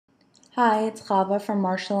Hi, it's Chava from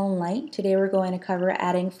Marshall and Light. Today we're going to cover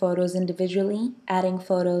adding photos individually, adding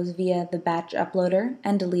photos via the batch uploader,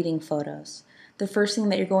 and deleting photos. The first thing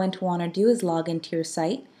that you're going to want to do is log into your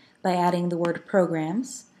site by adding the word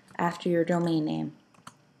programs after your domain name.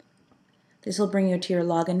 This will bring you to your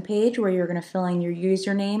login page where you're going to fill in your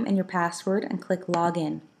username and your password and click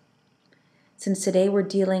login. Since today we're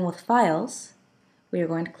dealing with files, we are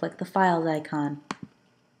going to click the files icon.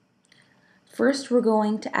 First, we're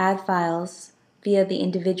going to add files via the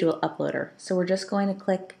individual uploader. So we're just going to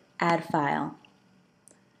click Add File.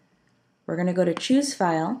 We're going to go to Choose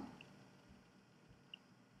File,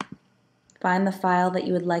 find the file that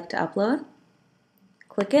you would like to upload,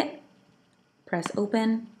 click it, press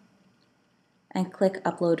Open, and click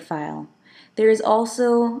Upload File. There is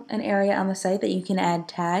also an area on the site that you can add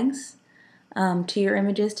tags to your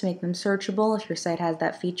images to make them searchable if your site has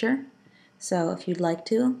that feature. So if you'd like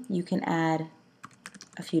to, you can add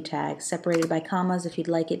a few tags separated by commas if you'd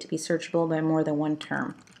like it to be searchable by more than one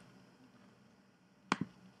term.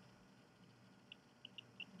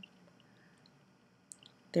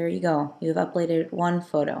 There you go. You've uploaded one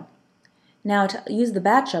photo. Now to use the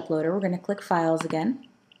batch uploader, we're going to click Files again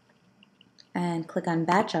and click on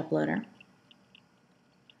Batch Uploader.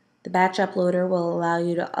 The batch uploader will allow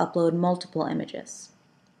you to upload multiple images.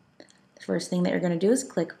 The first thing that you're going to do is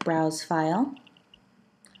click Browse File,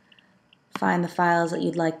 find the files that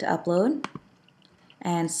you'd like to upload,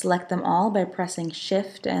 and select them all by pressing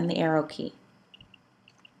Shift and the arrow key.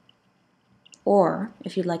 Or,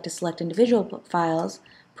 if you'd like to select individual files,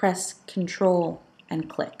 press Control and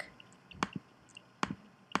click.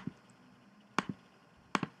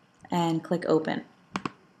 And click Open.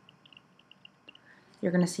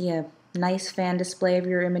 You're going to see a nice fan display of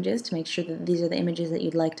your images to make sure that these are the images that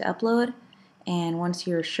you'd like to upload. And once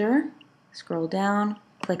you're sure, scroll down,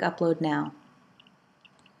 click Upload Now.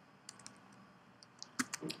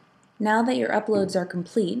 Now that your uploads are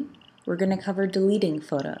complete, we're going to cover deleting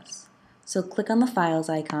photos. So click on the Files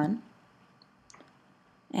icon,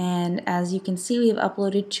 and as you can see, we've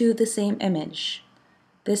uploaded two of the same image.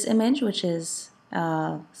 This image, which is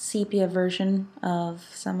a sepia version of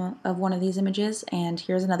one of these images, and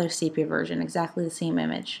here's another sepia version, exactly the same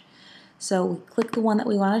image. So we click the one that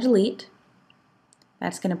we want to delete.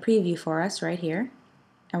 That's going to preview for us right here,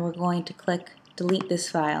 and we're going to click Delete this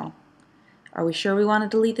file. Are we sure we want to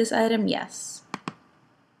delete this item? Yes.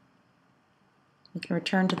 We can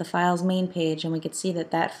return to the file's main page and we can see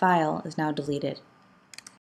that that file is now deleted.